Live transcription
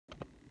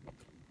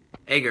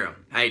Hey girl,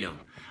 how you doing?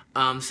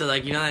 So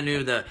like, you know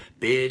that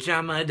the bitch,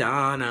 I'm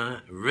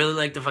Madonna. Really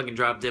like the fucking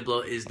drop.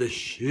 Diplo is the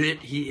shit.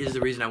 He is the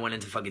reason I went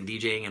into fucking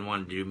DJing and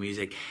wanted to do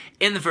music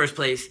in the first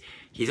place.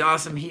 He's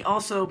awesome. He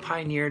also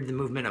pioneered the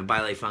movement of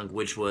baile funk,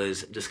 which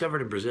was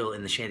discovered in Brazil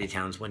in the shanty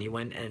towns when he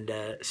went and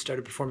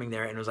started performing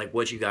there and was like,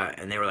 what you got?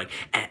 And they were like,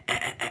 and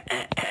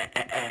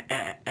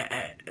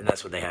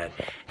that's what they had.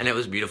 And it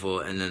was beautiful,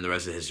 and then the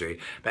rest of history.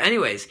 But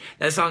anyways,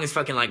 that song is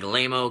fucking like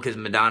lame-o, because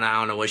Madonna, I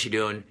don't know what she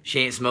doing.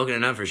 She ain't smoking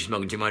enough, or she's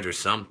smoking too much or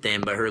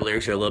something, but her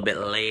lyrics are a little bit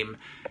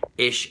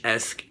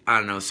lame-ish-esque. I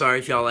don't know. Sorry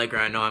if y'all like her.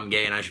 I know I'm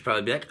gay, and I should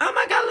probably be like, oh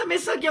my god, let me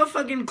suck your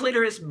fucking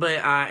clitoris, but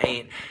I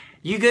ain't.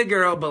 You good,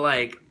 girl, but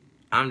like,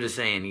 I'm just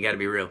saying, you gotta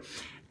be real.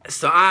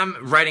 So I'm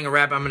writing a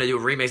rap, I'm gonna do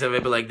a remix of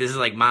it, but like, this is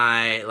like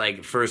my,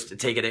 like, first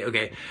take it.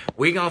 Okay,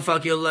 we gon'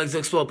 fuck your legs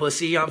explode,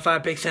 pussy on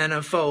 5 pics and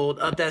a fold,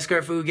 up that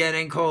skirt, food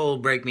getting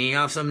cold, break me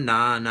off some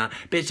nah.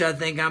 Bitch, I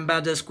think I'm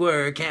about to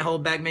squirt, can't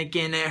hold back,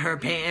 making it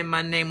hurt, painting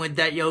my name with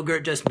that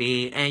yogurt, just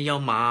me and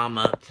your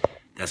mama.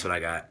 That's what I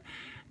got.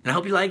 And I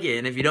hope you like it,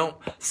 and if you don't,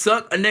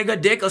 suck a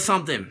nigga dick or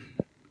something.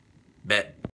 Bet.